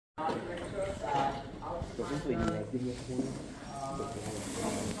So essentially, he has been with him, but they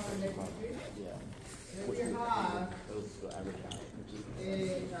haven't yeah. Which is the average out, which is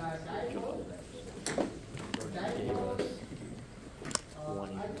triple that. Gave us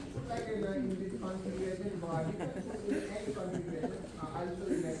 20. Like in this configuration body, any configuration, I'll show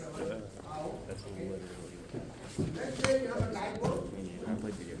you later how. That's literally Let's say you have a dipole, I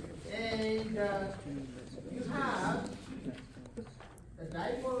played video games. and you have the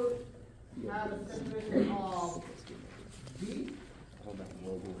dipole have a separation of B, Hold that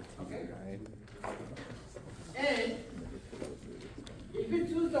World War II, okay, right? and if you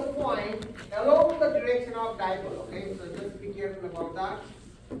choose the point along the direction of dipole, okay, so just be careful about that.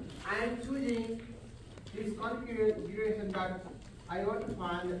 I am choosing this configuration that I want to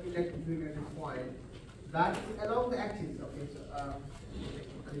find the electric field at this point. That is along the axis, okay, so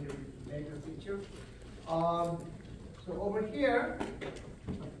a little later picture. So over here,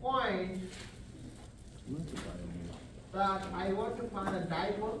 the point that I want to find a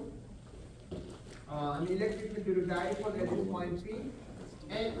dipole, an electric field due to dipole at this point P,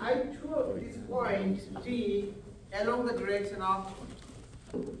 and I took this point T along the direction of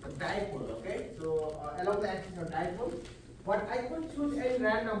the dipole, okay? So along the axis of dipole, but I could choose any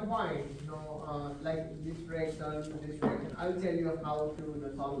random point, like this direction, this direction. I will tell you how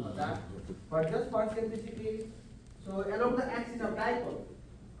to solve for that. But just for simplicity, so along the axis of dipole,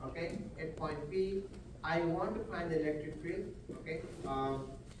 okay, at point P, I want to find the electric field, okay?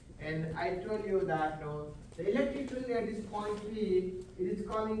 And I told you that the electric field at this point P, it is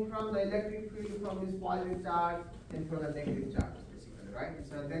coming from the electric field from this positive charge and from the negative charge, basically, right?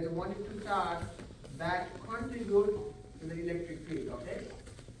 So there's a 1 and 2 charge that contribute to the electric field, okay?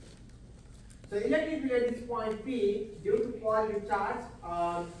 So electric field at this point P, due to positive charge,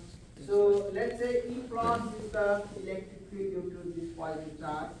 so let's say E plus is the electric field due to this positive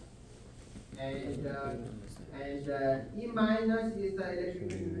charge, and E minus is the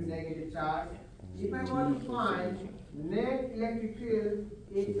electric field due to negative charge. If I want to find net electric field,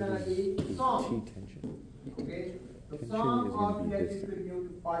 it's gonna be sum. Okay, the sum of electric field due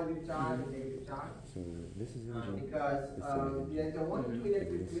to positive charge and negative charge. So this is Because there's a 1 2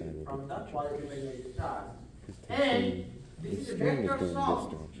 electric field from the positive and negative charge, and this is a vector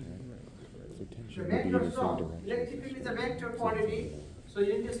sum. So vector sum. Electric field is a vector quantity, so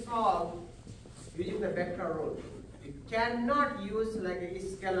you need to solve using the vector rule. You cannot use like a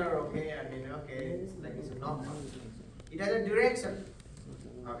scalar, okay? I mean, okay, it's like it's a number. It has a direction,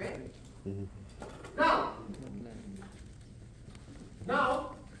 okay? Now,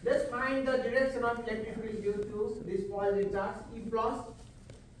 let's find the direction of electric field due to this positive charge, E plus.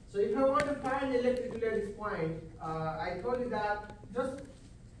 So if I want to find the electric field at this point, I told you that just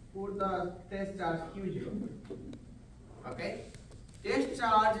put the test charge Q0, okay? Test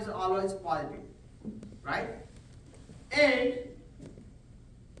charge is always positive, right? And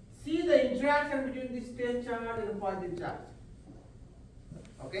see the interaction between this test charge and the positive charge.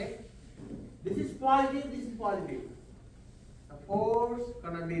 Okay? This is positive, this is positive. The force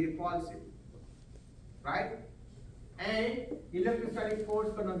gonna be repulsive. Right? And electrostatic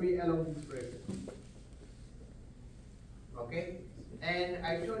force gonna be along this direction. Okay? And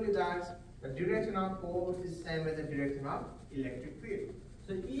I told you that the direction of force is same as the direction of electric field.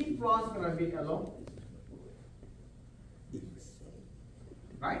 So E plus gonna be along,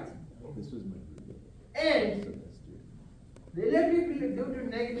 right? This was my And the electric field due to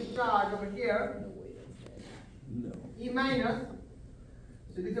negative charge over here, No. E minus.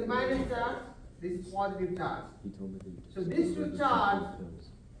 So this is a minus charge, this is positive charge. He told me that you So these two charges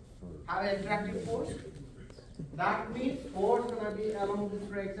have an attractive force. That means force is going to be along this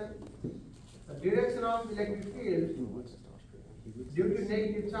direction. The direction of electric field due to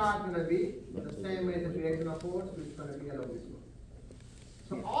negative charge is going to be the same as the direction of force, which is going to be along this one.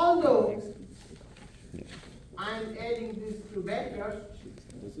 So although I am adding these two vectors,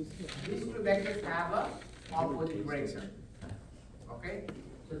 these two vectors have a opposite direction. Okay?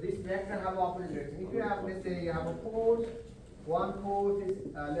 So this vector have opposite direction. If you have, let's say you have a force, one force is,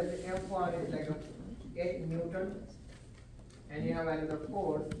 let's say F1 is like 8 Newton, and you have another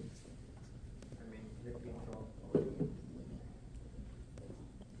force. Let me draw.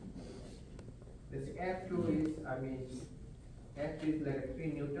 This F2 is, F2 is like 3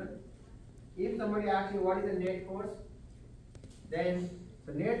 Newton. If somebody asks you what is the net force, then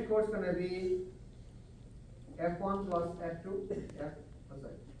the net force is going to be F1 plus F2.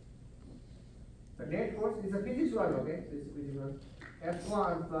 The net force is a physics one, okay? So it's physics one.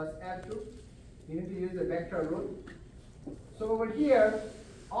 F1 plus F2. You need to use the vector rule. So over here,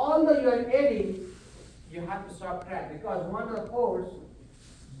 all that you are adding, you have to subtract because one of the force,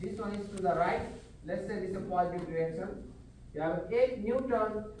 this one is to the right. Let's say this is a positive direction. You have 8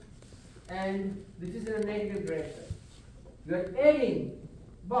 Newton, and this is in a negative direction. You are adding,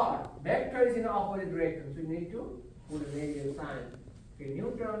 but vector is in the opposite direction, so you need to put a negative sign. Okay,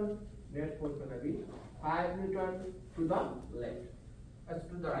 Newton, net force is going to be 5 Newton to the left,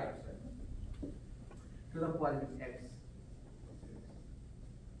 to the right side, to the positive x.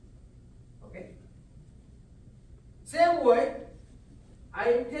 Okay. Same way, I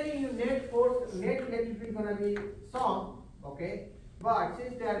am telling you net force, net electric field is going to be some. Okay, but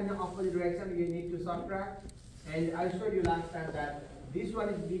since they are in the opposite direction, you need to subtract. And I showed you last time that this one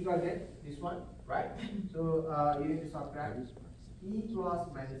is bigger than this one, right? So you need to subtract E plus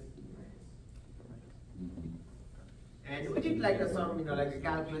minus E minus. And we did like some, like a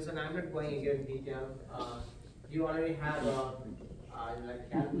calculation. I'm not going into detail. You already have like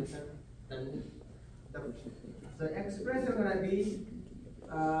a calculation. Then the expression gonna be.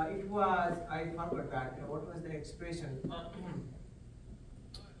 It was, I forgot that. What was the expression?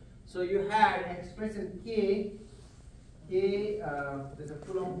 So you had expression K, there's a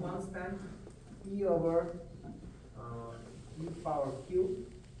Coulomb constant, E over E power Q,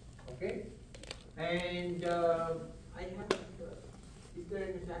 okay? And I have, is there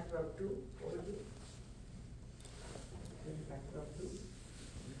any factor of 2 over here? Any factor of 2?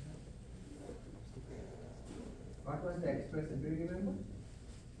 What was the expression? Do you remember?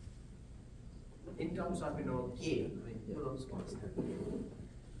 In terms of, K, Coulomb's constant.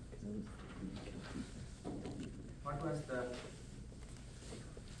 What was the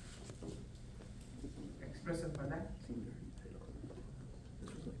expression for that?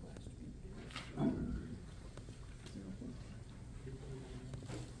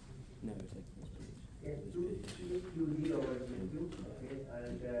 Yeah, 2D over 2, okay,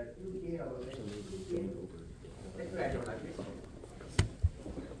 and 2K over 2K. Let me write it like this.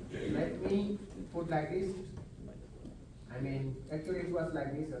 Let me put like this. I mean, actually it was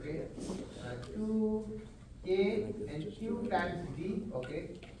like this, okay? 2K and Q times D, okay?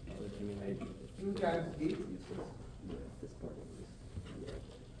 Q times D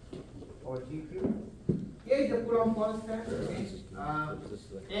or GQ. K is the Coulomb constant, okay?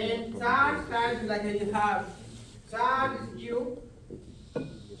 And charge times, like you have charge is Q,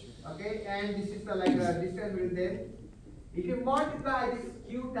 okay? And this is the like distance between them. If you multiply this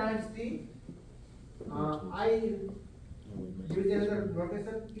Q times T, I use another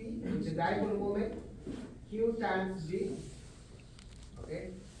notation P, the dipole moment, Q times D. Okay?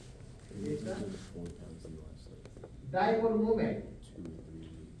 This is dipole moment.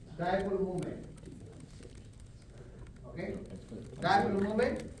 Dipole moment. Okay? Dipole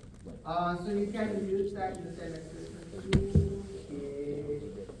moment. So you can use that in the same expression. 2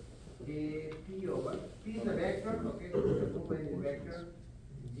 P over. P is the vector. Okay? The movement is vector.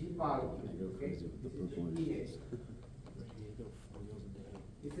 G power. Okay? This is E net.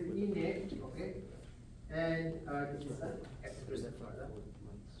 This is E net. Okay? And this is the expression for that.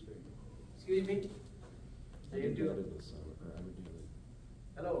 Excuse me.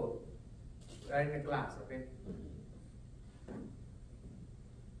 Hello. We are in a class, okay?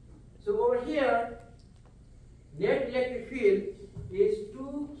 So over here, net electric field is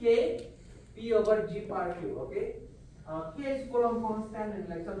 2K P over G power Q, okay? K is Coulomb constant, and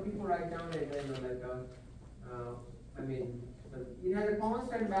like some people write down it, I mean, it has a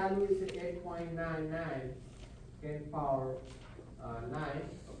constant value is 8.99 10 power 9,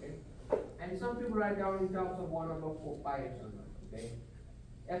 okay? And some people write down in terms of 1 over 4 pi epsilon naught, okay?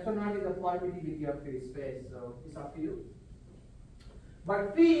 Epsilon naught is the permittivity of free space, so it's up to you.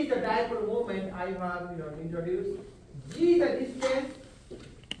 But P is the dipole moment I have introduced. G is the distance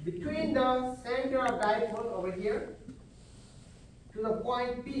between the center of dipole over here to the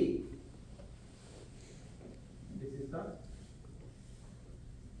point P. This is the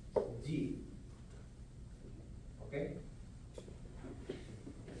G. Okay?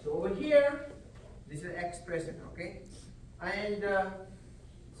 So over here, this is expression, okay? And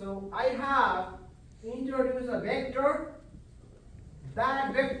so I have introduced a vector.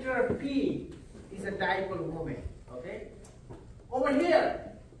 That vector P is a dipole moment, okay? Over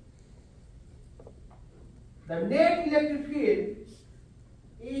here, the net electric field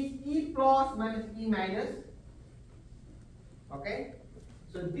is E plus minus E minus, okay?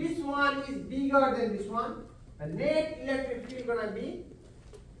 So this one is bigger than this one. The net electric field gonna be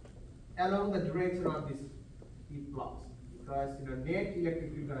along the direction of this E plus, because net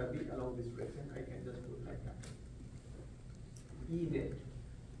electric field gonna be along this direction. I can just put like that. E net.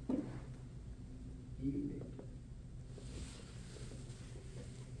 E net.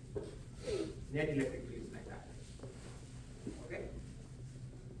 Net electric field is like that. Okay?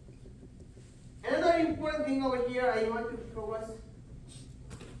 important thing over here I want to focus.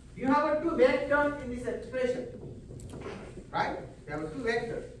 You have two vectors in this expression, right? You have two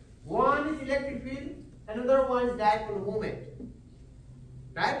vectors. One is electric field, another one is dipole moment.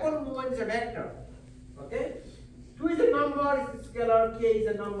 Dipole moment is a vector, okay? 2 is a number, is a scalar, k is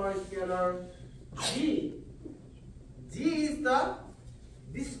a number, is scalar, g is the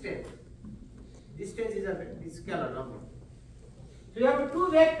distance. Distance is a scalar number. So you have two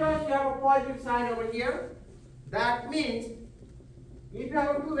vectors, you have a positive sign over here. That means if you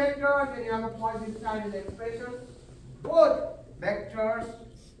have two vectors and you have a positive sign in the expression, both vectors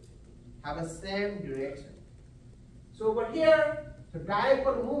have the same direction. So over here, the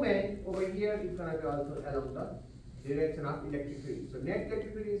dipole moment over here is going to be also along the direction of electric field. So net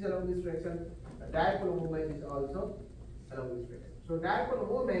electric field is along this direction. The dipole moment is also along this direction. So dipole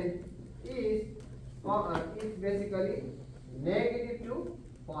moment is basically negative to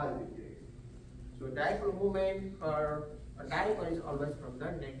positive direction. So dipole moment or a dipole is always from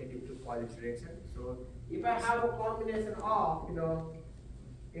the negative to positive direction. So if I have a combination of,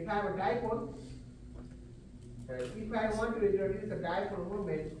 if I have a dipole, if I want to introduce a dipole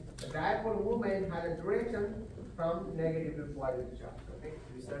moment has a direction from negative to positive charge. Okay,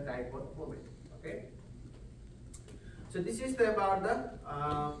 this is a dipole moment. Okay. So this is about the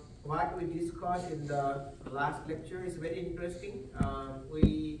what we discussed in the last lecture. Is very interesting.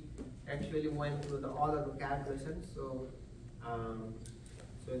 We actually went through all of the calculations. So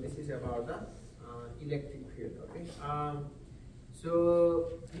this is about the electric field. Okay. So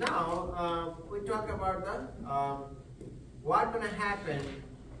now we talk about the what gonna happen.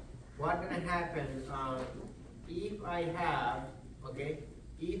 What gonna happen if I have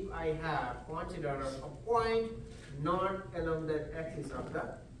consider a point not along the axis of the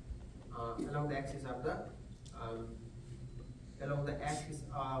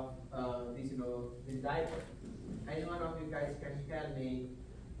this dipole. Any one of you guys can tell me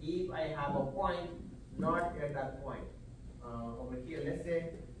if I have a point not at that point over here.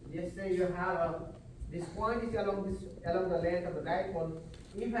 Let's say you have this point is along the length of the dipole.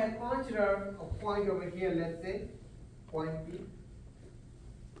 If I consider a point over here, let's say point P.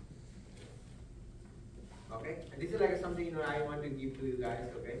 Okay, and this is like something I want to give to you guys.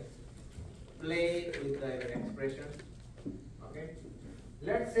 Okay, play with the expression. Okay,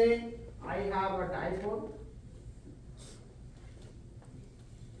 let's say I have a dipole.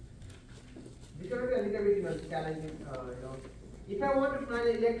 This will be a little bit challenging. If I want to find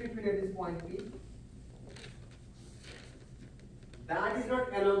the electric field at this point P, that is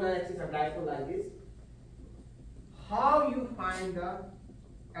not along the axis of dipole like this. How you find the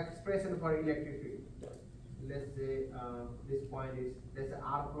expression for electric field? Let's say this point is, let's say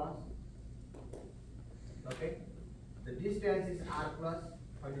r plus. Okay, the distance is r plus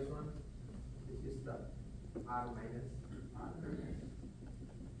for this one. This is the r minus r minus.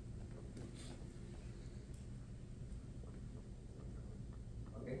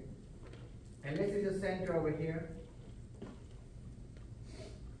 Okay, and this is the center over here.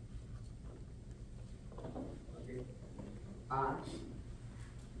 R.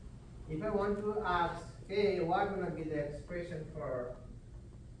 If I want to ask, hey, what gonna be the expression for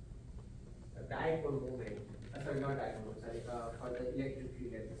the dipole moment? Sorry, not dipole. Sorry, for the electric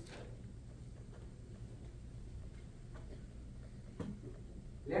field at this time.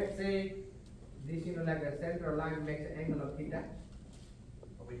 Let's say this, like a central line makes an angle of theta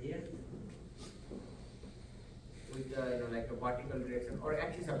over here with like a vertical direction or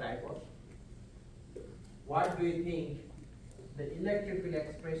axis of dipole. What do you think? The electric field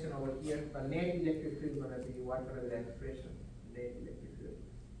expression over here, the net electric field is going to be what going to be the expression? Net electric field.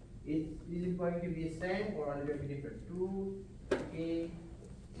 Is it going to be same or a little bit different? 2 A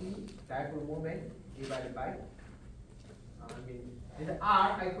dipole moment divided by this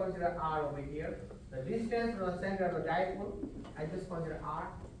R, I consider R over here. The distance from the center of the dipole, I just consider R.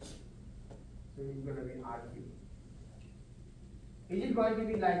 So it's going to be R cube. Is it going to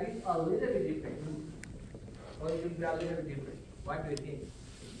be like this or a little bit different? Or it will be a little bit different? What do you think?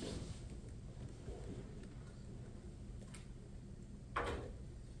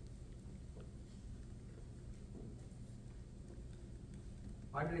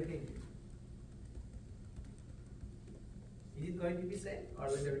 What do you think? Is it going to be same or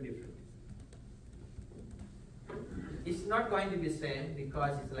a little bit different? It's not going to be same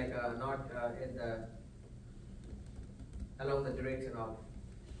because it's like not in the along the direction of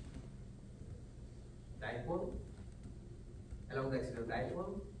dipole. Along the axis of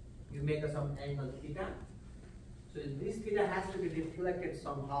dipole, you make some angle theta. So this theta has to be reflected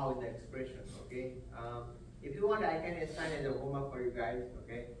somehow in the expression. Okay. If you want, I can assign as a homework for you guys.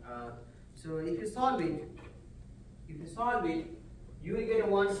 Okay. So if you solve it, you will get a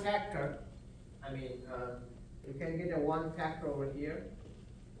 1 factor. I mean, you can get a 1 factor over here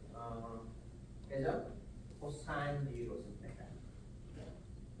as a cosine 0, something like that.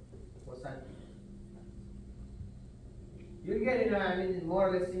 Cosine. You get in I mean, more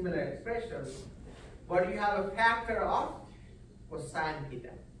or less similar expressions, but you have a factor of cosine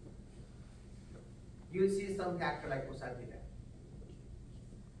theta. You'll see some factor like cosine theta.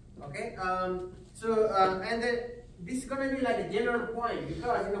 Okay, and then this is going to be like a general point,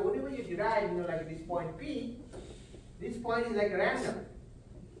 because whenever you derive like this point P, this point is like random.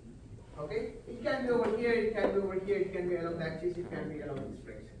 Okay, it can be over here, it can be over here, it can be along the axis, it can be along this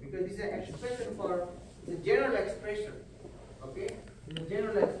direction, because this is an expression for it's a general expression. Okay, it's a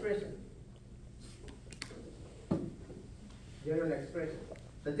general expression. General expression.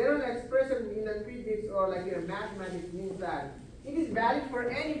 The general expression in the physics or like in mathematics means that it is valid for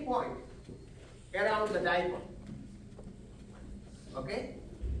any point around the dipole. Okay,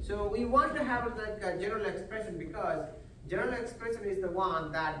 so we want to have like a general expression, because general expression is the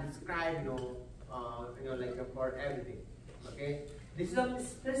one that describes like for everything. Okay, this is a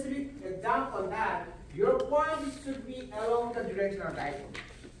specific example that your point should be along the direction of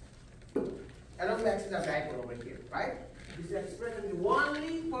dipole, along the axis of dipole over here, right? This expression is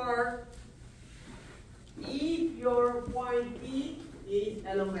only for if your point P is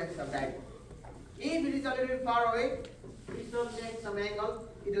along the axis of dipole. If it is a little bit far away, it's not make some angle,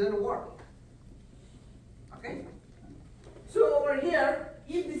 it doesn't work. Okay? So over here,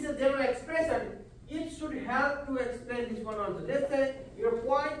 if this is a general expression, it should help to explain this one also. Let's say your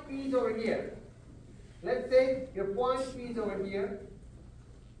point P is over here. Let's say your point P is over here.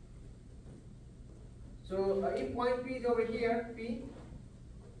 So if point P is over here, P,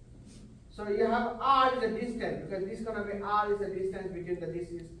 so you have R is the distance, because this is going to be R is the distance between this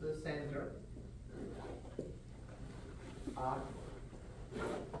is the center. R.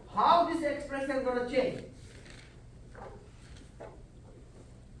 How this expression is going to change?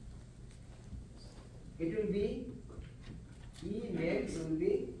 It will be E next will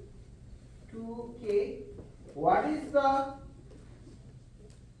be 2K. What is the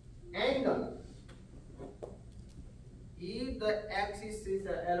angle? If the axis is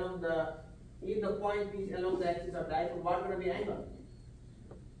along the, if the point P is along the axis of dipole, what is going to be angle?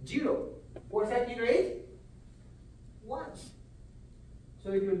 0. Cosine theta is 1.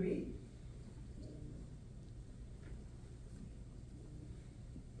 So it will be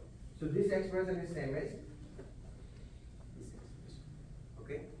so this expression is same as this expression.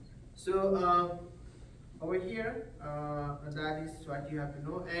 Okay. So over here, that is what you have to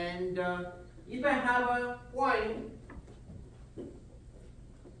know. And if I have a point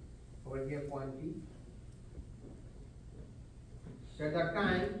over here, point P, so at that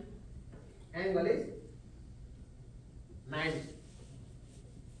time angle is 90.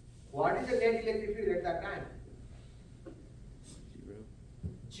 What is the net electric field at that time?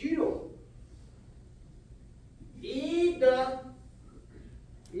 0.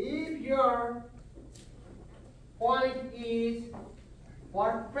 If your point is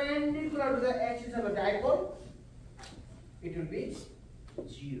perpendicular to the axis of a dipole, it will be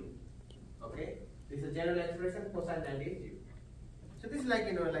 0. Okay, this is a general expression. Cosine 90 is 0. So this is like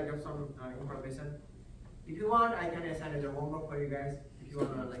like some information. If you want, I can assign as a homework for you guys. If you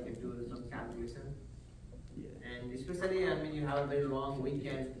want to do some calculation. Yeah. And especially, I mean, you have a very long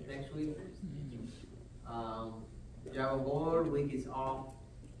weekend next week. You have a whole week is off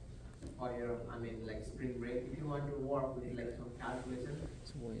for your, spring break. If you want to work with some calculation,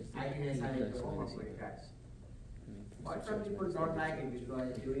 I can assign it as a homework for you guys. But some people don't like it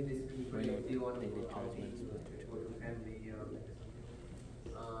because during this spring break, they want to go outing, go to family,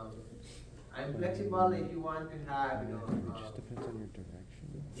 I'm flexible. If you want to have, it just depends on your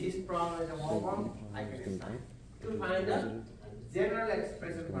direction. this problem as a homework, I can assign. To find the general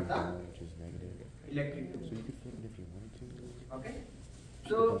expression for the Which is negative. electric field. So you could fit it if you wanted to. Okay.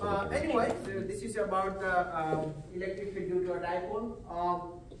 So anyway, so this is about the electric field due to a dipole.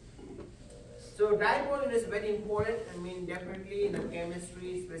 So dipole is very important. I mean, definitely in the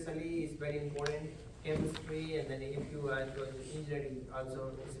chemistry, especially, is very important. Chemistry, and then if you are going to engineering,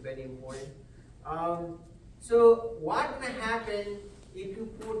 also is very important. So what will happen if you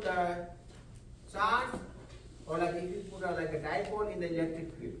put a charge, or if you put a dipole in the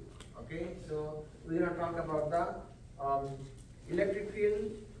electric field? Okay, so we're going to talk about the electric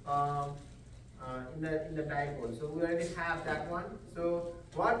field in the dipole. So we already have that one. So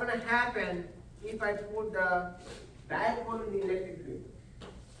what's going to happen if I put the dipole in the electric field?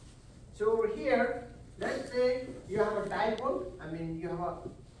 So over here, let's say you have a dipole. I mean, you have a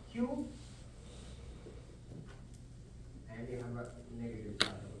Q and you have a negative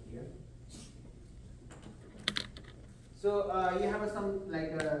charge over here. So you have some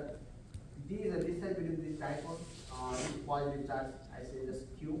like D is the distance between these dipoles. This positive charge, I say just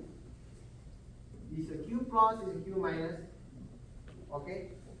Q. This is a Q plus, is a Q minus. Okay.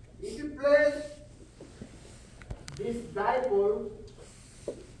 If you place this dipole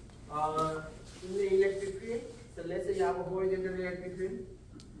in the electric field, so let's say you have a horizontal electric field.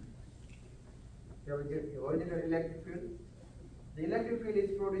 You have a horizontal electric field. The electric field is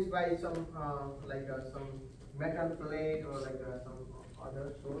produced by some some metal plate or some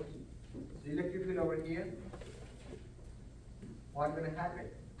other source. The electric field over here. What's going to happen?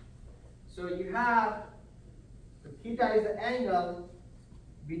 So you have the theta is the angle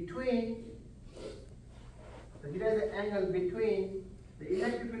between the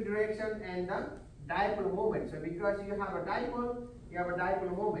electric field direction and the dipole moment. So because you have a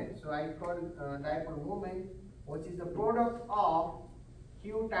dipole moment. So I call it dipole moment, which is the product of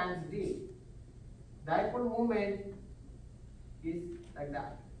Q times D. Dipole moment is like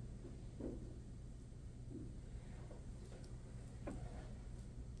that.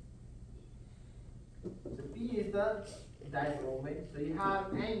 So P is the dipole moment. So you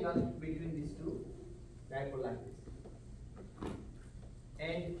have angle between these two dipole like this.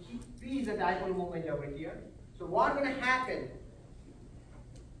 And P is the dipole moment over here. So what's going to happen?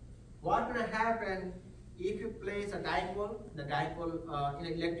 What's going to happen if you place a dipole, in an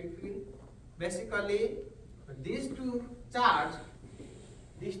electric field? Basically, these two charges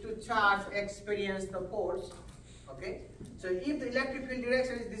experience the force. Okay. So if the electric field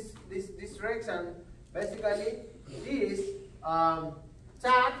direction is this direction, basically this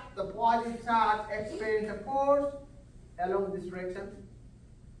charge, the positive charge, experience a force along this direction.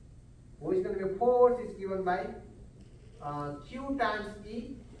 Which is going to be a force is given by Q times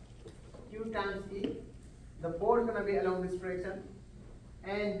E. The force is going to be along this direction,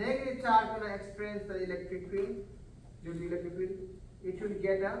 and negative charge going to experience the electric field. Due to the electric field, it will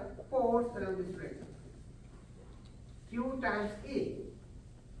get a force along this direction. Q times E.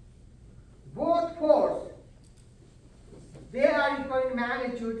 Both force, they are equal in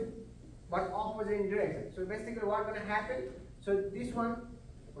magnitude but opposite in direction. So basically what's going to happen? So this one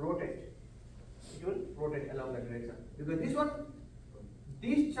rotate. It will rotate along the direction. Because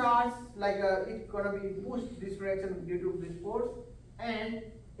this charge it's going to be pushed this direction due to this force, and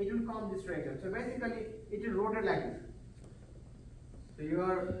it will come this direction. So basically it will rotate like this. So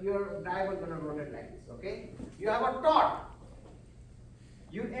your dipole is going to rotate like this. Okay. You have a torque.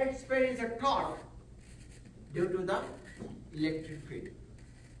 You experience a torque due to the electric field.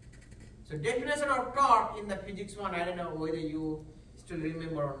 So definition of torque in the physics 1, I don't know whether you still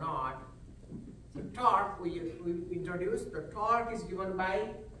remember or not. So torque, we introduced, the torque is given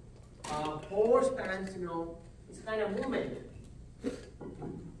by force times, it's kind of movement.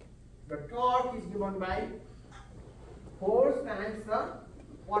 The torque is given by force times the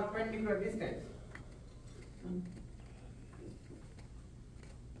perpendicular distance.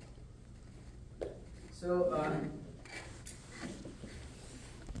 So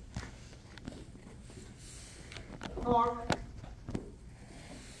torque.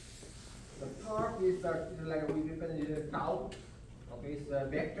 The torque is like we represent it as tau. Okay, it's a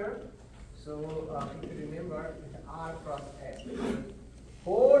vector. So if you remember, it's R cross S.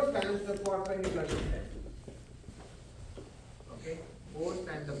 Force times the perpendicular distance. Okay, force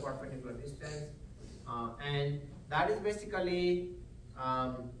times the perpendicular distance, and that is basically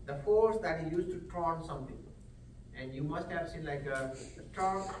the force that is used to turn something. And you must have seen like a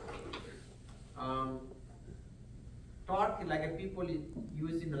torque. Torque, like people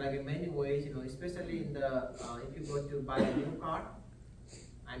use in like many ways, especially in the if you go to buy a new car.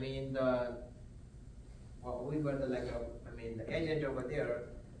 I mean we were the agent over there.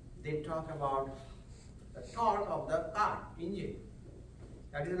 They talk about the torque of the car engine.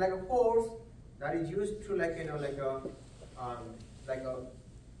 That is like a force that is used to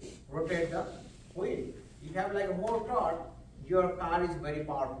rotate the wheel. If you have like a more torque, your car is very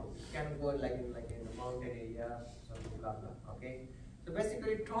powerful. You can go like in the mountain area, something blah blah. Okay. So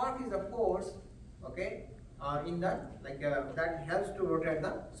basically, torque is a force. Okay. In the that helps to rotate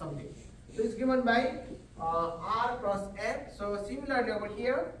the something. So it's given by R cross F. So similarly over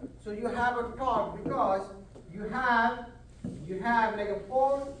here, so you have a torque because you have like a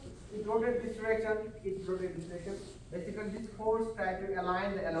force. It rotates this direction. It rotates this direction. Basically, this force tries to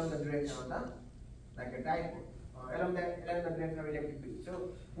align along the direction of the like a dipole along the direction of electric field. So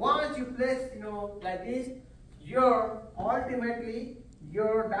once you place like this, ultimately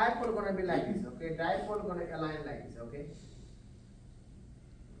your dipole going to be like this. Okay, dipole going to align like this. Okay.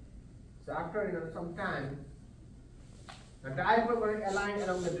 So after some time, The dipole going to align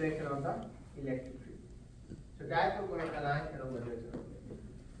along the direction of the electric field. So dipole going to align along the direction of the electric field.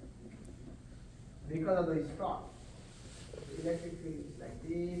 Because of the torque. The electric field is like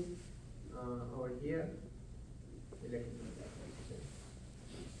this, over here. Electric field is like this.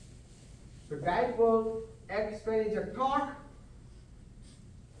 So dipole experience a torque.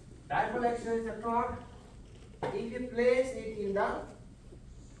 Dipole experience a torque. If you place it in the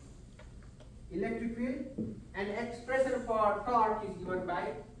electric field, and expression for torque is given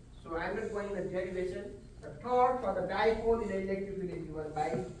by, so I am not going in the derivation, the torque for the dipole in the electric field is given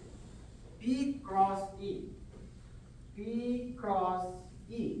by P cross E. P cross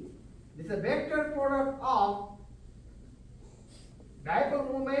E. This is a vector product of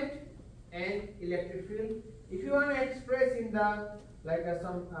dipole moment and electric field. If you want to express in the like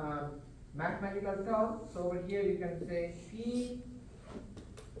some mathematical term, so over here you can say P.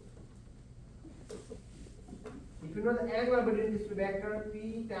 If you know the angle between these two vectors,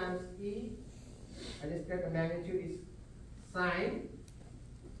 P times E, I just take the magnitude is sine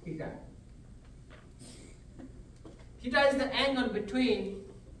theta. Theta is the angle between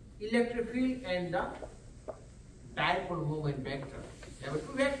electric field and the dipole moment vector. There are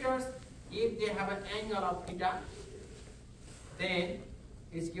two vectors. If they have an angle of theta, then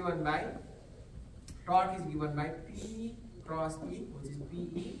it's given by, torque is given by P cross E, which is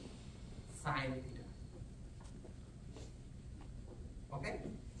PE sine theta. Okay.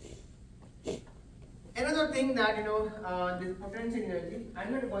 Another thing that this potential energy.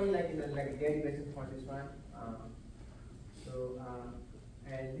 I'm not going like in a derivation for this one.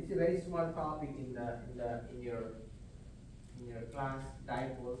 And this is a very small topic in your class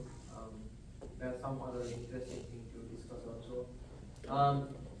dipole. There are some other interesting things to discuss also.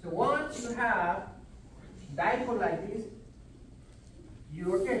 So once you have dipole like this, you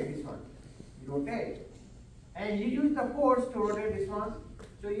rotate this one. You rotate. And you use the force to rotate this one.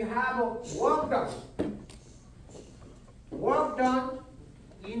 So you have a work done. Work done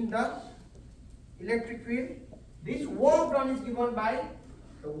in the electric field. This work done is given by,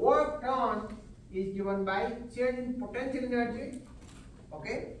 change in potential energy.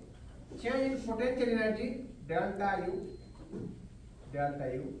 Okay? Change in potential energy, delta U,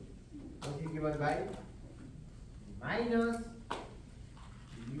 which is given by minus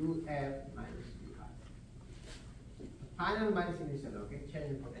UF minus UR. Final minus initial, okay? Change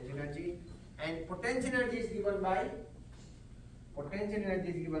in potential energy. And potential energy is given by,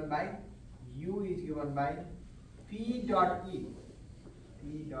 U is given by P dot E.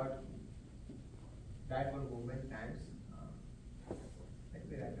 Dipole moment times, let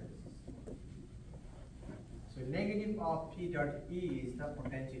me write this. So negative of P dot E is the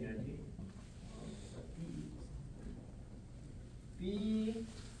potential energy. P.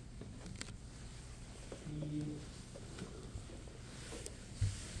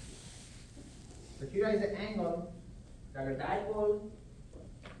 So here is the angle that a dipole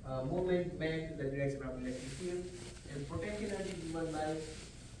movement made to the direction of electric field, and potential energy is given by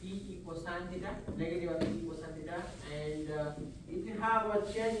E equals sine theta, negative of E equals sine theta, and if you have a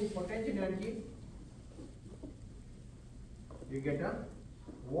change in potential energy, you get a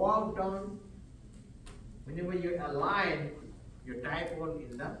work done whenever you align your dipole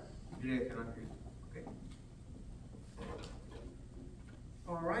in the direction of it. Okay.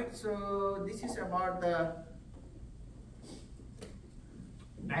 All right. So this is about the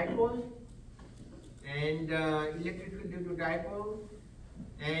dipole and electric field due to dipole,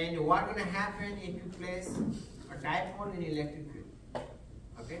 and what going to happen if you place a dipole in electric field.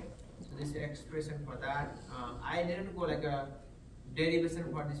 Okay. So this is expression for that. I didn't go like a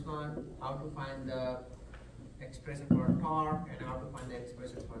derivation for this one, how to find the expression for torque and how to find the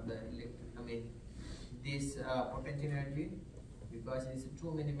expression for the this potential energy, because it's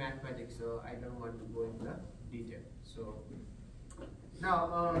too many mathematics, so I don't want to go into the detail. So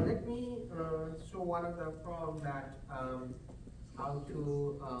now let me show one of the problem that how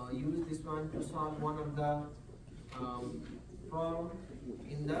to use this one to solve one of the problem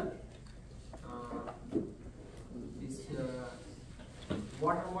in the this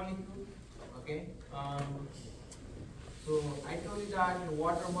water molecule. Okay. So I told you that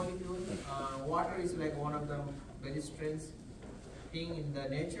water molecule, water is like one of the very strange thing in the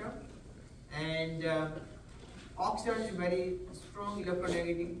nature, and oxygen is very strong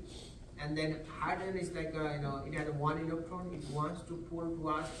electronegative, and then hydrogen is like it has one electron. It wants to pull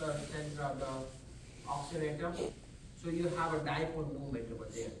towards the center of the oxygen atom. So you have a dipole movement over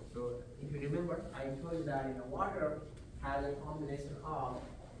there. So if you remember, I told you that water has a combination of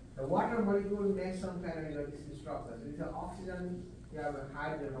the water molecule makes some kind of this structure. So this is oxygen, you have a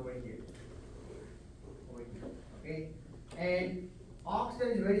hydrogen over here. Okay. and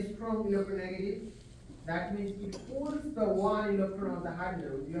oxygen is very strong electronegative. That means it pulls the one electron of the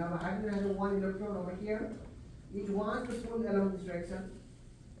hydrogen. You have a hydrogen has a one electron over here. It wants to pull along this direction.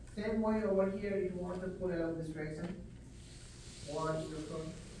 Same way over here, it wants to pull along this direction. One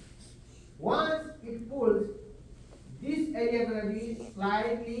electron. Once it pulls, this area is going to be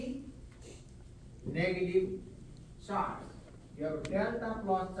slightly negative charge. You have a delta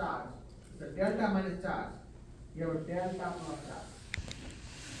plus charge. It's a delta minus charge. You have a delta plus charge.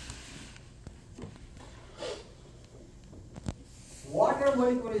 Water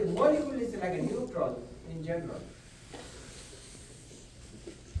molecule is like a neutral in general.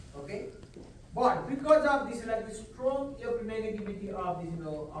 Okay? But because of this like the strong electronegativity of this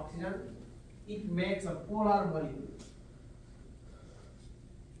oxygen, it makes a polar molecule.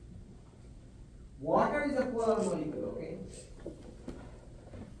 Water is a polar molecule, okay?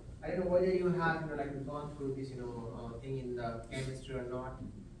 I don't know whether you have like gone through this thing in the chemistry or not,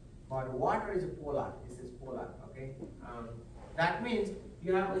 but water is a polar. This is polar, okay? That means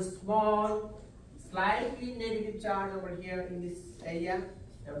you have a small, slightly negative charge over here in this area.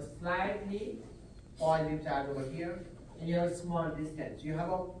 You have a slightly positive charge over here, and you have a small distance. You have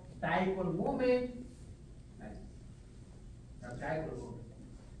a dipole moment, a dipole moment,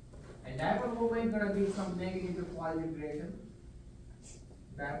 and dipole moment is going to be some negative to positive direction.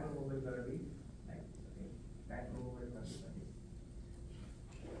 Dipole moment is going to be like dipole moment is going to be like this.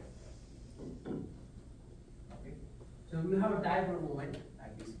 Okay, so we have a dipole moment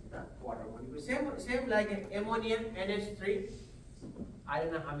like this. Water molecule, same like ammonia NH3. I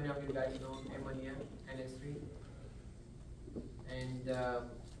don't know how many of you guys know ammonia NH3. And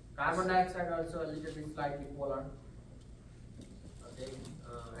carbon dioxide also a little bit slightly polar. Okay,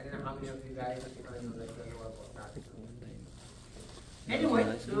 I don't know how many of you guys know about that. Anyway,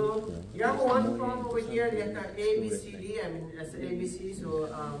 so you have one form over here. You have A, B, C, D. I mean, as A, B, C. So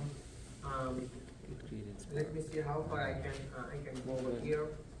let me see how far I can go over here.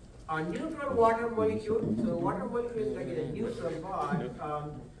 A neutral water molecule. So water molecule is like a neutral, but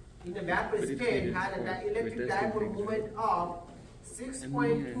in the vapor state had an electric dipole moment of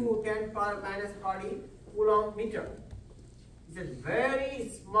 6.2 10 power minus 30 coulomb meter. It's a very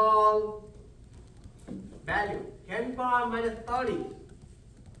small value, 10 power minus 30,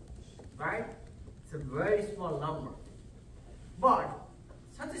 right? It's a very small number. But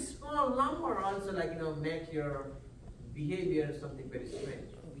such a small number also make your behavior something very strange.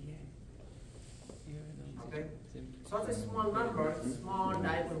 Okay? Such a small number, small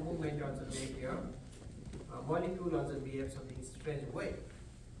dipole movement also make your molecule also behave something strange way.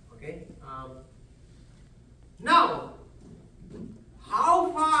 Okay? Now,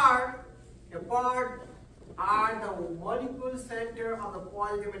 how far apart are the molecule center of the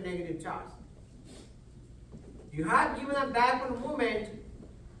positive and negative charge? You have given a dipole moment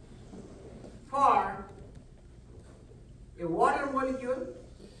for a water molecule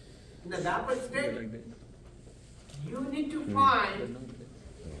in the vapor state. You need to find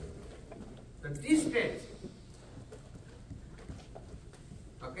the distance.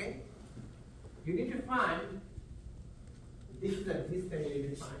 Okay? You need to find, this is the distance you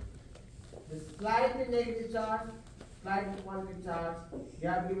need to find. The slightly negative charge, slightly positive charge, you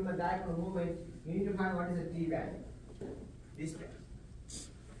have given the dipole moment, you need to find what is the d value. Distance.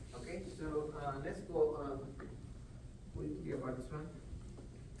 Okay, so let's go quickly about this one.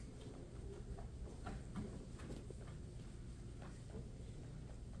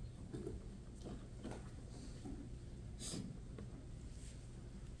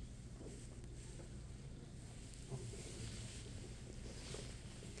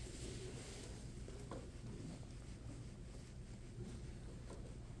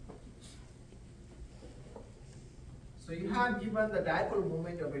 So you have given the dipole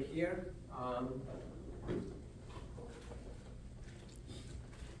moment over here.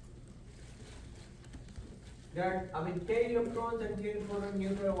 There are 10 electrons and 10 proton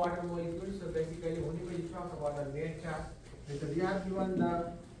neutral water molecules. So basically, only when you talk about the net charge, because you have given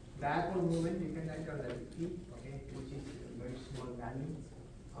the dipole moment, you can enter the P, okay, which is a very small value,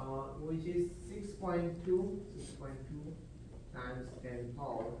 which is 6.2 times 10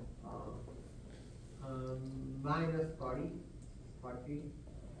 power. Minus 40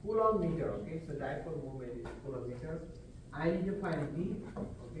 coulomb meter. Okay, so dipole moment is coulomb meter. I need to find D.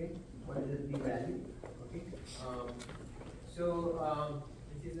 Okay, what is the D value? Okay, so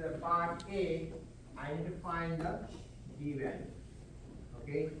this is a part A. I need to find the D value.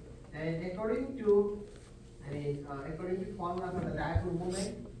 Okay, and according to formula for the dipole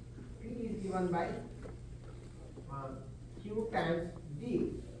moment, P is given by Q times D.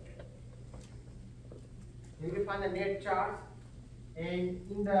 You need to find the net charge, and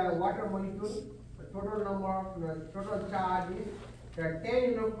in the water molecule, the total number of total charge is there are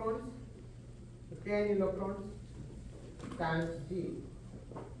 10 electrons. 10 electrons times G,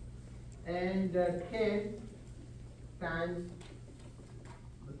 and 10 times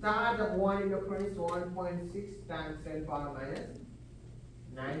the charge of 1 electron is 1.6 times 10 power minus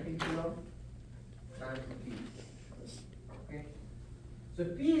 19 kilo times P. Okay, so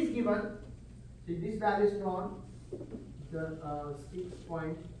P is given. See, this value is known. The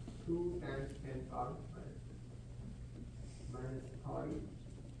 6.2 times 10 power minus 30.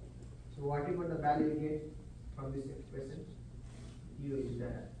 So whatever the value you get from this expression, U is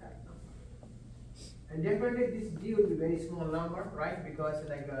that number. And definitely this D will be very small number, right? Because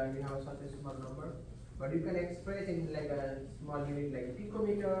like you have such a small number. But you can express in like a small unit like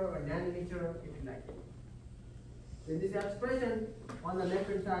picometer or nanometer if you like. So this expression on the left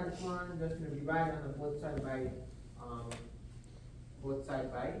hand side, this one just divide on the both side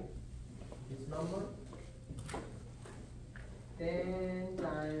by this number. 10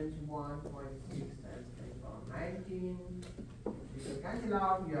 times 1.6 times 10 power 19. You can cancel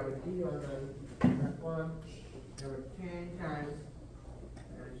out. You have a D on that one. You have a 10 times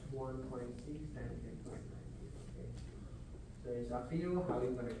 1.6 times 10 power 19. Okay. So it's up to you how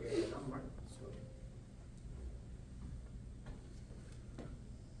you're going to get the number. So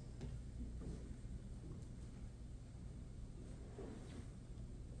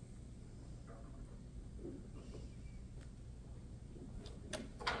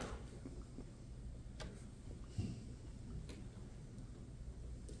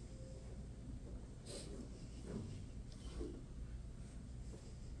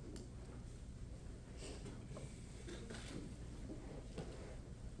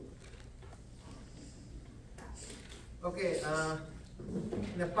okay,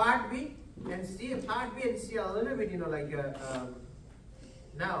 in the part B and C, a little bit,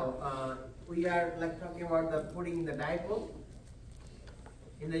 now we are like talking about the putting the dipole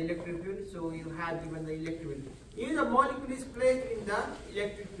in the electric field. So you have given the electric field. If the molecule is placed in the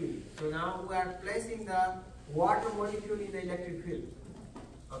electric field, so now we are placing the water molecule in the electric field.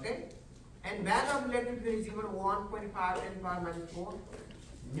 Okay, and value of electric field is given 1.5 10 power minus 4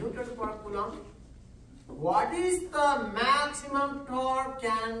 Newton per coulomb. What is the maximum torque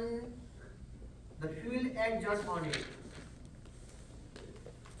can the field exert on it?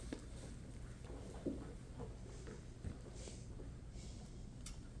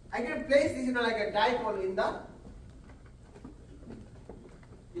 I can place this like a dipole in the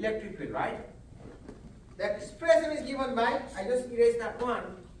electric field, right? The expression is given by, I just erase that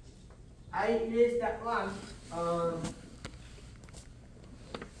one.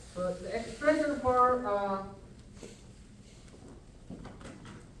 So the expression for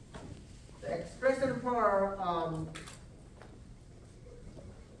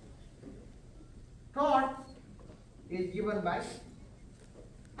torque is given by,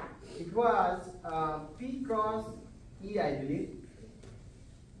 it was P cross E, I believe,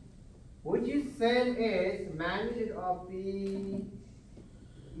 which is same as magnitude of P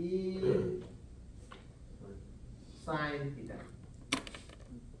E sine theta.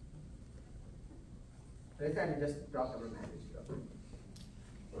 So let's say just drop the magnitude of it.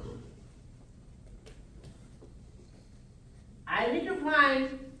 I need to find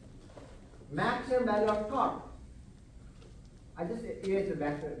maximum value of torque. I just erase the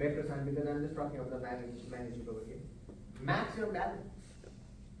vector sign because I'm just talking about the magnitude over here. Maximum value.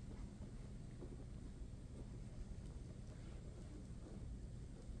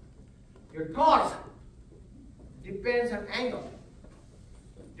 Your torque depends on angle.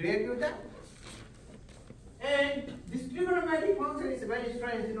 Do you agree with that? And this trigonometric function is very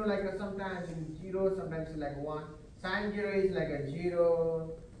strange, like sometimes in 0, sometimes it's like 1. Sine 0 is like a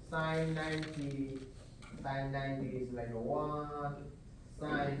 0, sine 90 is like a 1,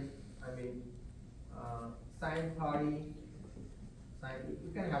 sine 30,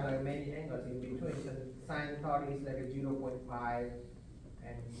 you can have like many angles in between. So sine 30 is like a 0.5,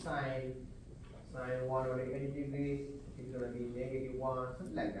 and sine 180 degrees is going to be -1,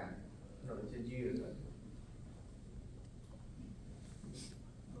 something like that. No, it's a 0.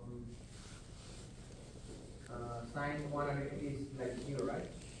 Sine 180 is like 0, right?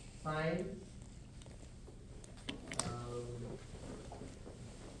 Sine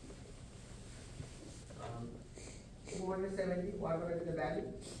 270, what will be the value?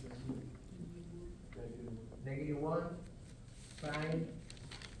 -1. Sine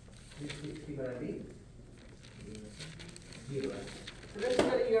 360 going to be 0, right? So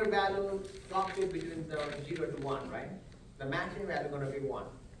basically your value fluctuates between the 0 to 1, right? The maximum value is going to be 1.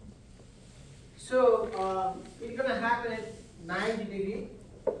 So it's gonna happen at 90 degree.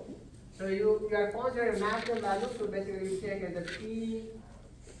 So you are considering maximum value. So basically you take as the P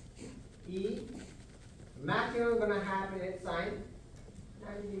E maximum gonna happen at sine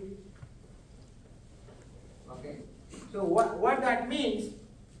 90 degree. Okay. So what that means?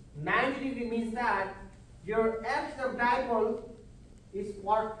 90 degree means that your axis of dipole is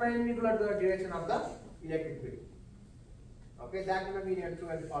perpendicular to the direction of the electric field. Okay, that's going to be your true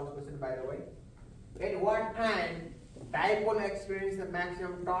and false question, by the way. At what time dipole experience the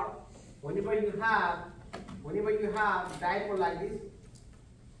maximum torque? Whenever you have dipole like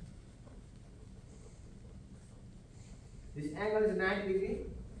this angle is 90 degree.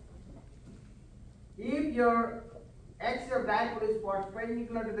 If your axis of dipole is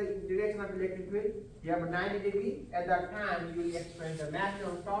perpendicular to the direction of electric field, you have a 90 degree. At that time, you will experience the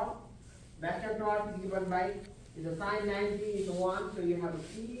maximum torque. Maximum torque is given by the sine 90 is 1, so you have a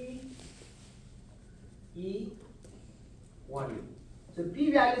P E 1. So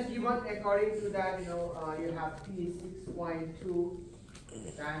P value is given according to that. You have P 6.2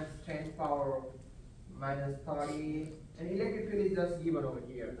 times 10 power minus 30, and electric field is just given over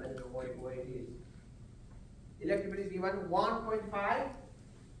here. I don't know what it is. Electric field is given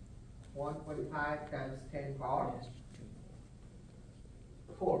 1.5 times 10 power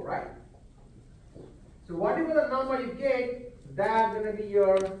 4, right? So whatever the number you get, that's going to be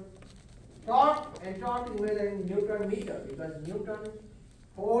your torque, and torque is measured in Newton meter, because Newton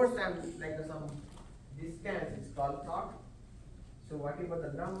force and like some distance is called torque. So whatever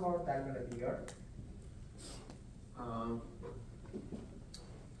the number, that's going to be your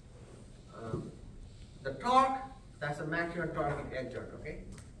the torque, that's the maximum torque it exerts, okay?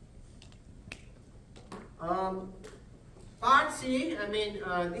 Part C,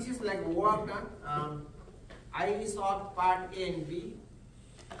 this is like work done. I saw part A and B.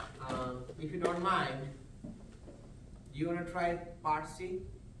 If you don't mind, you want to try part C?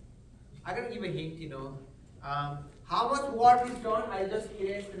 I'm going to give a hint, how much work is done. I just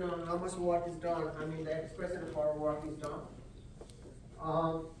erased, how much work is done. The expression for work is done.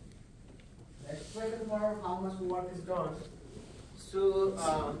 The expression for how much work is done. So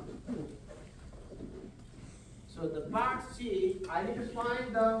the part C, I need to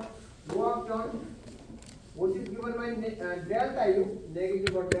find the work done, which is given by delta U,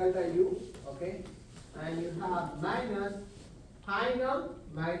 negative or delta U, okay? And you have minus final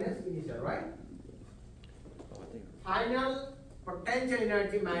minus initial, right? Final potential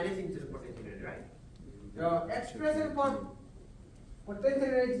energy minus initial potential energy, right? The expression for potential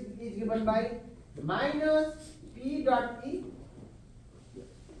energy is given by minus P dot E,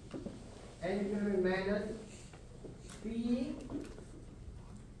 and it will be minus P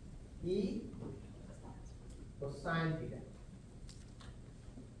E cosine theta.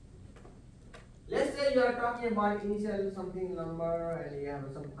 Let's say you are talking about initial something number and you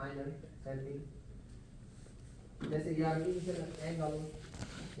have some final something. Let's say you have initial angle,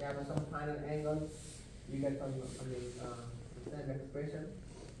 you have some final angle, you get some same expression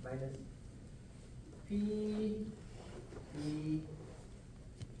minus P E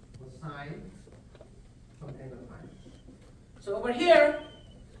cosine from angle final. So over here,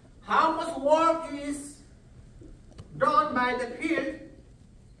 how much work is done by the field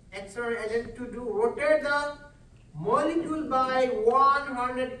external agent to rotate the molecule by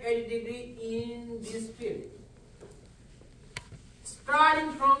 180 degree in this field,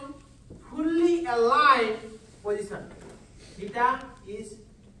 starting from fully aligned position. Theta is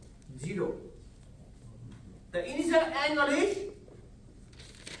 0. The initial angle is,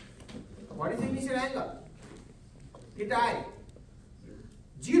 what is the initial angle? Theta I,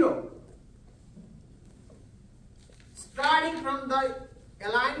 0. Starting from the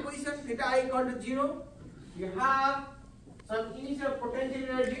aligned position, theta I equal to 0, you have some initial potential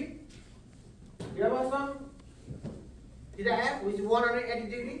energy. You have some theta F, which is 180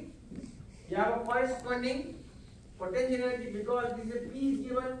 degree. You have a corresponding potential energy, because this is P is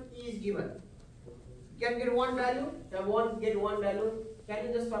given, E is given. You can get one value, you won't get one value. Can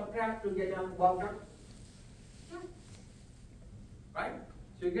you just subtract to get a work done? Right?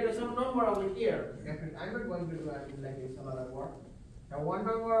 So you get some number over here. I'm not going to do like some other work. You have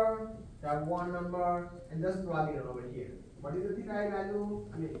one number, and just plug it over here. What is the theta I value?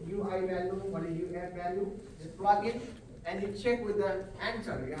 UI value, what is UF value? Just plug in and you check with the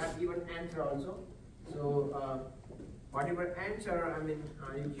answer. You have given answer also. So whatever answer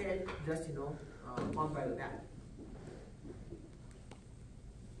you get, just compile that.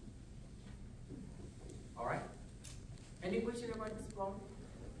 Alright? Any question about this problem?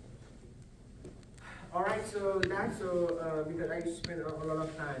 All right, so that's because I spent a lot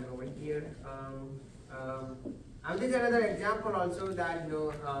of time over here. And this is another example also that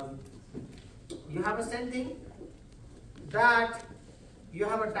you have a sending that you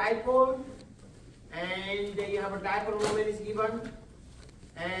have a dipole and you have a dipole moment is given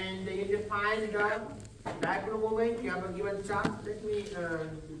and you define the dipole moment. You have a given charge. Let me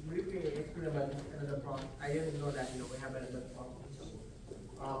briefly explain about another problem. I didn't know that we have another problem.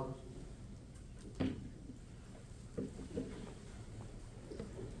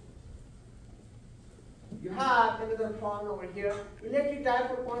 You have another problem over here. Electric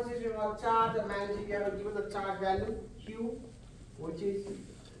dipole consisting of charge and magnitude. You have given the charge value Q, which is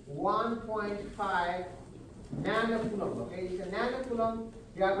 1.5 nanocoulomb. Okay, it's a nanocoulomb.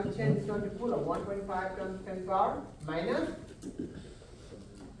 You have to change this one to coulomb. 1.5 times 10 power minus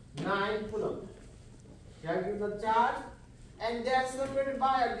 9 coulomb. You have given the charge, and they are separated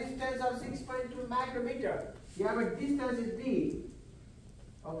by a distance of 6.2 micrometer. You have a distance is d,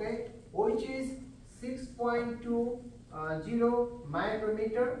 okay, which is 6.20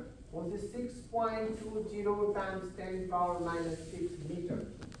 micrometer, which is 6.20 times 10 power minus 6 meter.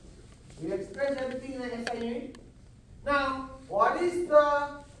 We express everything in an SI unit. Now, what is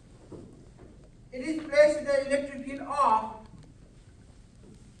the? It is placed in the electric field of.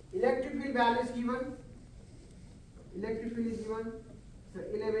 Electric field value is given. Electric field is given. So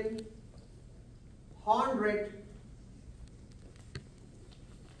 1100.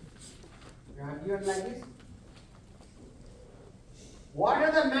 You have given like this. What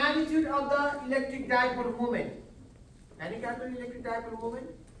are the magnitude of the electric dipole moment? Can you calculate electric dipole moment?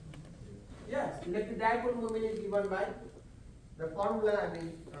 Yes, electric dipole moment is given by the formula.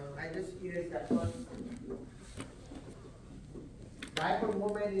 I just erased that one. Dipole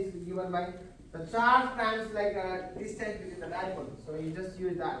moment is given by the charge times like a distance between the dipole. So you just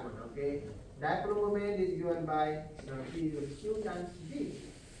use that one, okay? Dipole moment is given by P equals Q times D.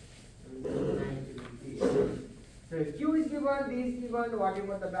 So if Q is given, D is given,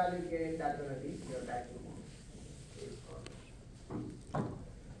 whatever the value get, that's going to be your dipole moment.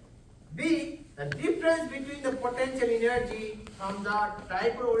 B, the difference between the potential energy from the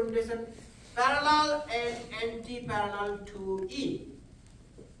dipole orientation parallel and anti-parallel to E.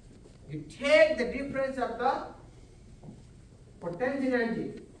 You take the difference of the potential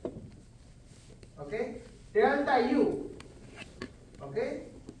energy, okay, delta U, okay.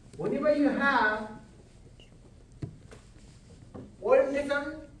 Whenever you have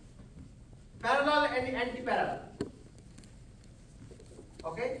orientation parallel and anti-parallel,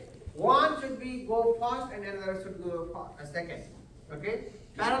 okay, one should be go first and another should go second, okay.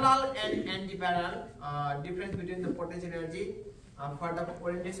 Parallel and anti-parallel, difference between the potential energy for the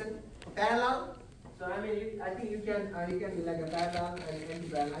orientation. Parallel, so I think you can like a parallel and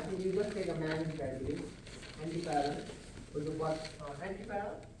anti-parallel. I think you just take a magnitude value. Anti-parallel will do what?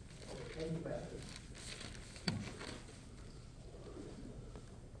 Anti-parallel. Anti-parallel.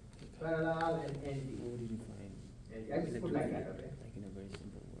 Parallel and anti. What do you define? I just put like that, okay? Like in a very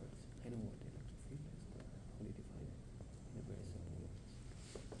simple words. I know what electric field is, but how do you define it in a very simple words?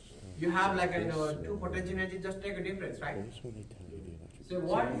 You have like two potential energy, just take a difference, right? I just want to tell you the electric So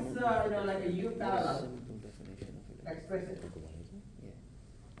what is like a U parallel simple definition of electric expression? field? Yeah.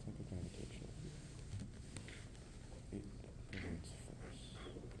 It's like a gravitational field. It promotes force.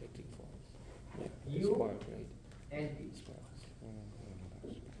 Electric force. Yeah. U Spark, right? anti. Sparks.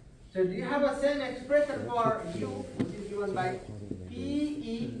 So do you have a same expression for U, which is given by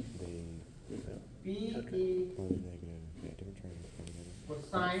PE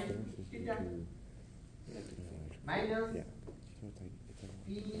cosine theta minus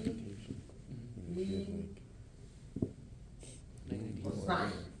PE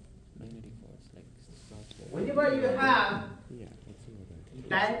cosine. Whenever you have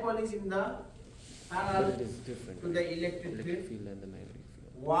dipole is in the parallel to the electric field, and the magnetic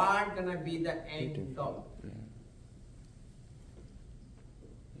field. what gonna be the angle?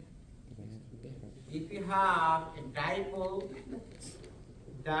 If you have a dipole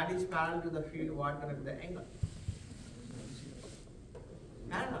that is parallel to the field, what gonna be the angle?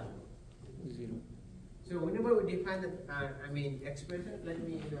 Parallel. Zero. So whenever we define the expression, let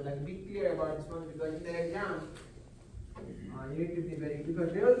me be clear about this one, because in the exam you need to be very,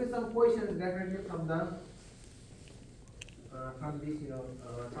 because there will be some questions definitely from the from this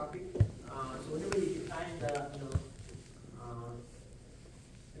topic. So whenever you define the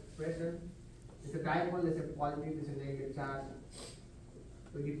expression, it's a dipole, it's a positive, it's a negative charge.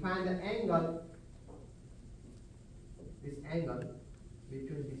 We define the angle, this angle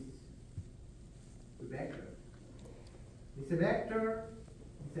between this vector. It's a vector,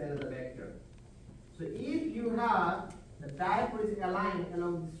 it's another vector. So So if you have the dipole is aligned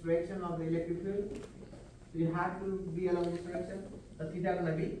along this direction of the electric field, so you have to be along this direction, the theta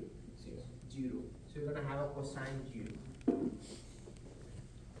gonna be 0. So you're gonna have a cosine 0.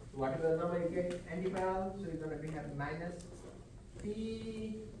 Whatever the number you get anti-parallel, so you're gonna be have minus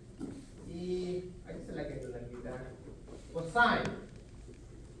P E. I just like it like that. Cosine.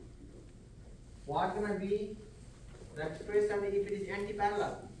 What gonna be the expression if it is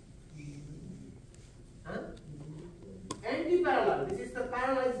anti-parallel? Huh? Anti-parallel. This is the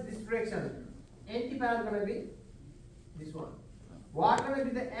parallel is this direction. Anti-parallel gonna be this one. What gonna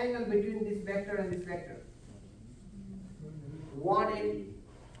be the angle between this vector and this vector? 180.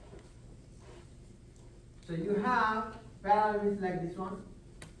 So you have parallel is like this one.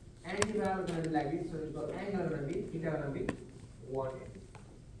 Anti-parallel gonna be like this. So the angle gonna be theta gonna be 180.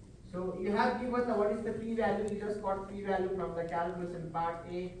 So you have given the what is the p value? You just got p value from the calculation part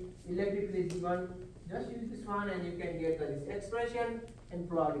A. Electric field is given. Just use this one and you can get this expression and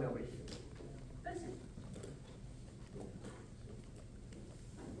plug it over here. That's it.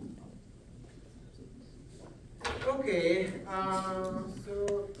 Okay.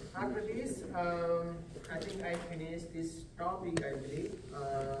 So after this, I think I finished this topic. I believe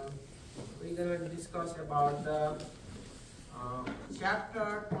we're gonna discuss about the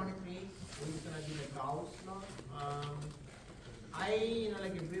chapter 23, which is gonna be the Gauss law. I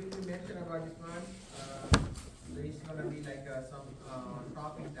like briefly mentioned about this one. So it's gonna be like some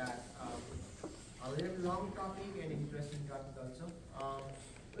topic that a little long topic and interesting topic also.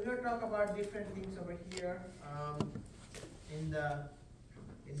 We're gonna talk about different things over here in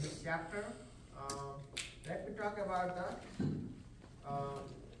this chapter. Let me talk about the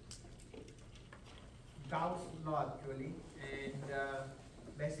Gauss law actually, and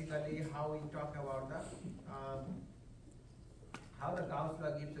basically how we talk about the how the Gauss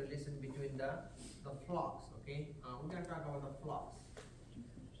law gives a relation between the flux. Okay, we're gonna talk about the flux,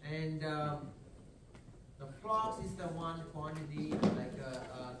 and the flux is the one quantity like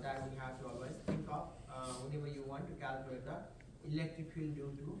that we have to always think of whenever you want to calculate the electric field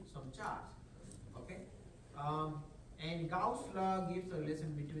due to some charge. Okay, and Gauss law gives a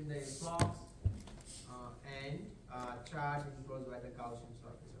relation between the flux and charge is caused by the Gaussian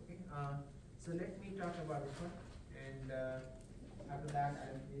surface. Okay, so let me talk about this one, and after that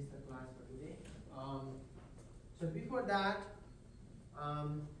I will finish the class for today. So before that,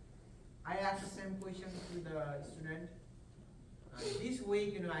 I asked the same question to the student. This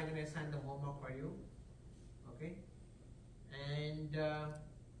week, I'm gonna assign the homework for you. Okay, and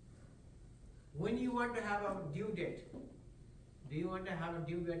when you want to have a due date, do you want to have a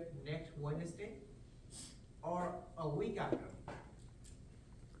due date next Wednesday or a week after?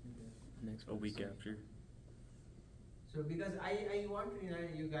 A week after. So because I want to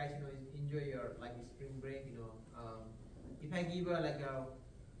you guys enjoy your like spring break. If I give a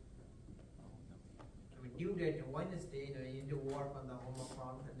due date Wednesday, you need to work on the homework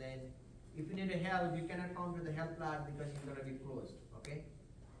form, and then if you need help, you cannot come to the help lab because you're gonna be closed. Okay,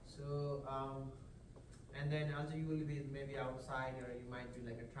 so and then also you will be maybe outside or you might be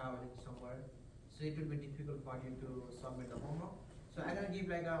traveling somewhere, so it will be difficult for you to submit the homework. So I'm gonna give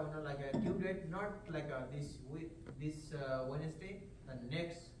a due date, not this week, this Wednesday, the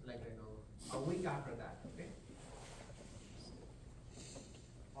next a week after that. Okay.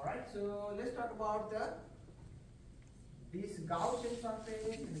 All right. So let's talk about this Gaussian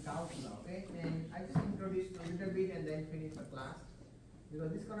surface and Gauss law. Okay. And I just introduced a little bit and then finish the class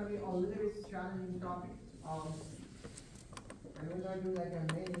because this is gonna be a little bit challenging topic. And we're gonna do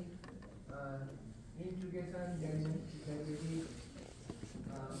a main integration, then derivative.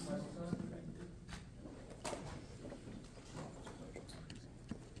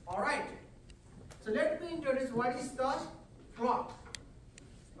 All right. So let me introduce what is the flux.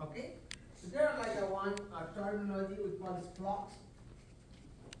 Okay. So there are one terminology we call this flux,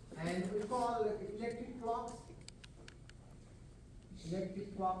 and we call electric flux,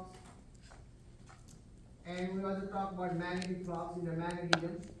 and we also talk about magnetic flux in the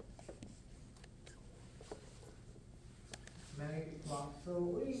magnetism. Magnetic flux. So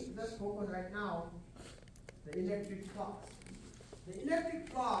we just focus right now the electric flux. The electric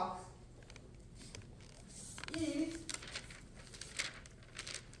flux is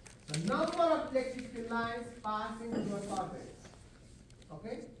the number of electric field lines passing through a surface.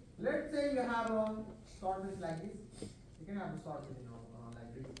 Okay? Let's say you have a surface like this. You can have a surface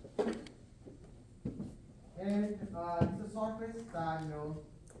like this. And it's a surface that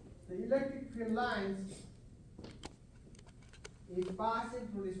the electric field lines is passing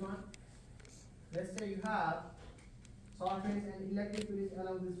through this one. Let's say you have surface and electric field is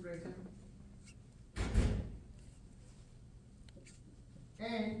along this direction.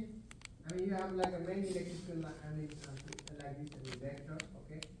 And I mean you have like a many electrical line, I mean like this in the vector,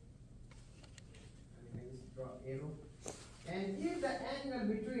 okay? I mean I just draw arrow. And if the angle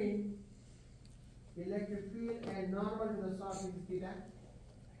between electric field and normal to the surface is theta,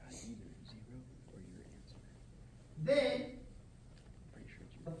 then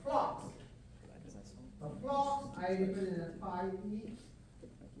the flux I represent as phi e.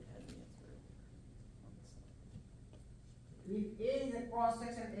 If A is a cross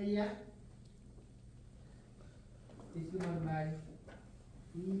section area, is given by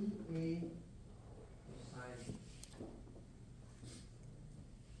EA sine.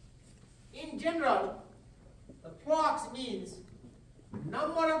 In general, the flux means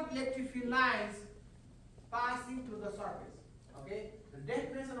number of electric field lines passing through the surface. Okay? The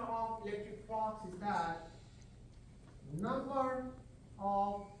definition of electric flux is that number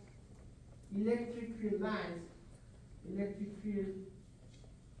of electric field lines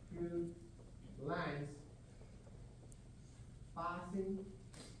passing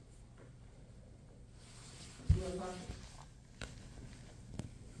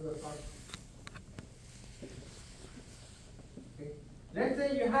through a surface. Okay. Let's say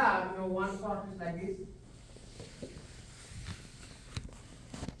you have one surface like this.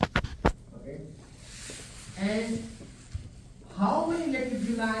 Okay. And how many electric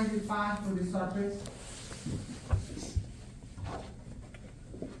field lines will pass through the surface?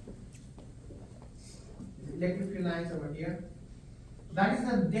 Electric field lines over here. That is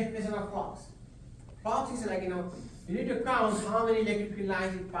the definition of flux. Flux is like, you need to count how many electric field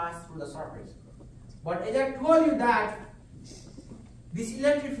lines will pass through the surface. But as I told you that these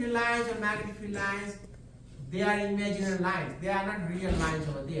electric field lines or magnetic field lines, they are imaginary lines. They are not real lines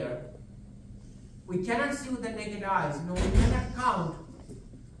over there. We cannot see with the naked eyes. We cannot count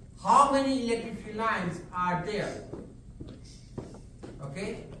how many electric field lines are there.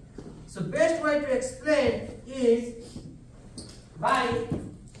 Okay? So best way to explain is by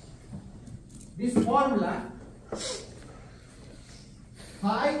this formula.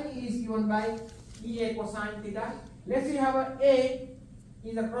 Phi is given by EA cosine theta. Let's say you have A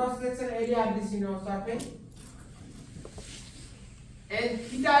is the cross section area of this surface, and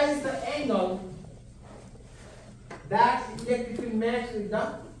theta is the angle that electric field makes with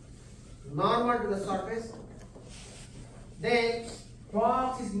the normal to the surface. Then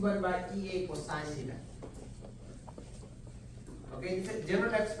flux is given by EA cosine theta. Okay, it's a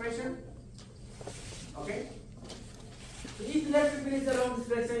general expression. Okay. So if electric field is along this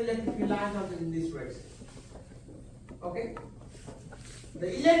direction, electric field lines are in this direction. Okay.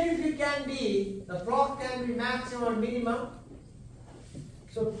 The electric field can be, the flux can be maximum or minimum.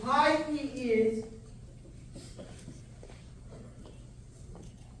 So phi E is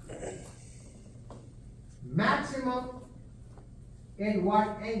maximum at what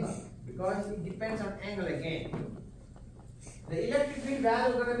angle? Because it depends on angle again. The electric field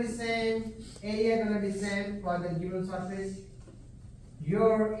value is going to be same, area going to be same for the given surface.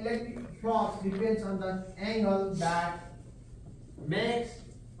 Your electric flux depends on the angle that makes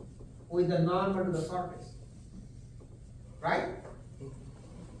with the normal to the surface. Right?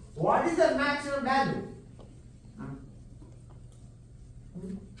 What is the maximum value?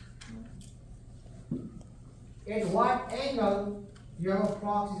 At what angle your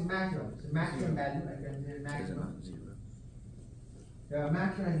flux is maximum? So maximum value, I can say maximum. The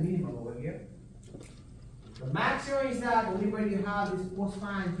maximum and minimum over here. The maximum is that only when you have this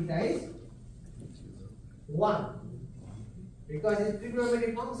cosine theta is 1. Because it's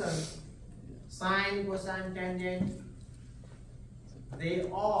trigonometric function, sine, cosine, tangent, they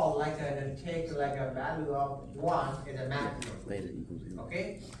all take like a value of 1 as a maximum.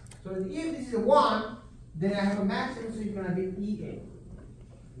 Okay? So if this is a 1, then I have a maximum, so it's going to be EA.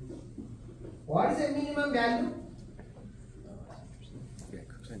 What is the minimum value?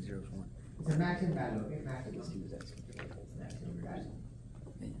 Cosine 0 is 1. It's a maximum value, okay? Maximum value.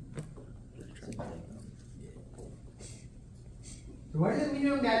 So what is the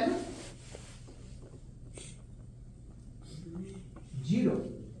minimum value? 0.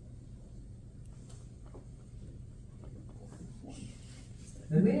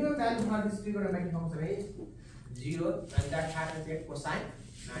 The minimum value for this trigonometric function is 0, and that happens at cosine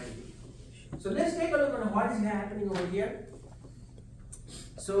 90. So let's take a look at what is happening over here.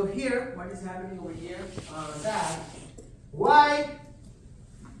 So here, what is happening over here? That y,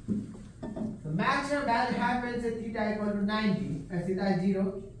 the maximum value happens at theta equal to 90, as theta is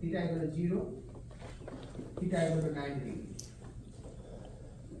 0, theta equal to 0, theta equal to 90 degrees.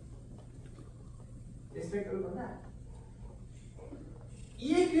 Let's take a look at that.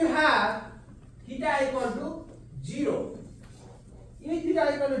 If you have theta equal to 0. If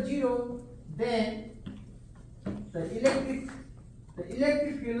theta equal to 0, then the electric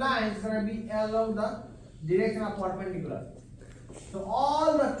field line is going to be along the direction of perpendicular. So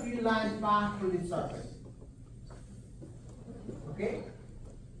all the field lines pass through this surface. Okay.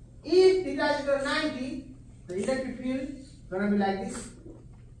 If theta is equal to 90, the electric field is going to be like this,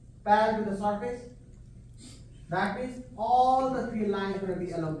 parallel to the surface. That means all the field lines are going to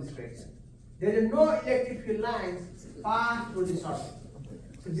be along this direction. There is no electric field lines pass through the surface.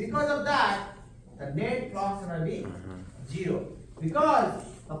 So because of that, the net flux is going to be 0. Because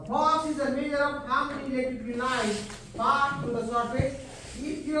the flux is a measure of how many electric field lines pass through the surface.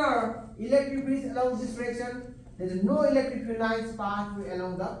 If your electric field is along this direction, there is no electric field lines pass through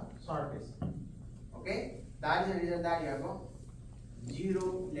along the surface. Okay? That is the reason that you have a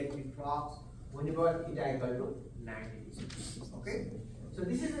 0 electric flux whenever theta equal to 90 degrees. Okay? So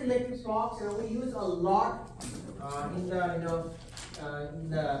this is the electric flux, and we use a lot in the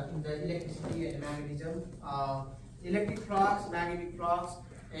electricity and magnetism. Electric flux, magnetic flux,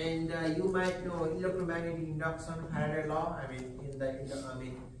 and you might know electromagnetic induction, Faraday law.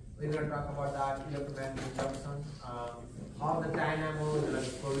 We're going to talk about that electromagnetic induction, how the dynamo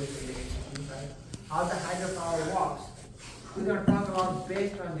produce electricity, right? How the hydropower works. We're going to talk about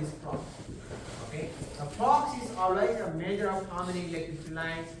based on this flux. Okay, the flux is always a measure of how many electric field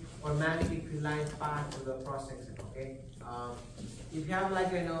lines or magnetic field lines pass through the cross section. Okay, if you have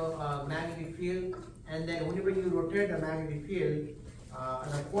like magnetic field, and then whenever you rotate the magnetic field,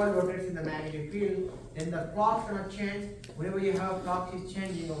 and the coil rotates in the magnetic field, then the flux gonna change. Whenever you have flux is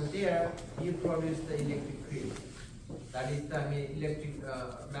changing over there, you produce the electric field. That is the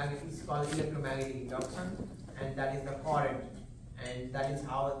magnet is called electromagnetic induction, and that is the current, and that is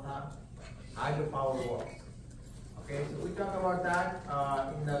how the hydropower works. Okay, so we talk about that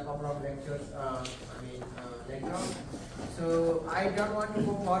in a couple of lectures. Later on. So I don't want to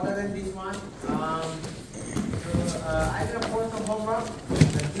go further than this one. I'm gonna post some homework.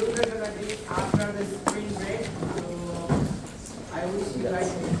 The due date gonna be after the spring break. So I wish you guys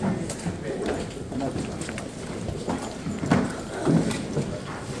enjoy this spring break.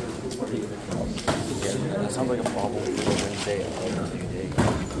 Yeah, that sounds like a problem for Wednesday.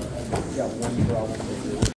 Yeah, one problem.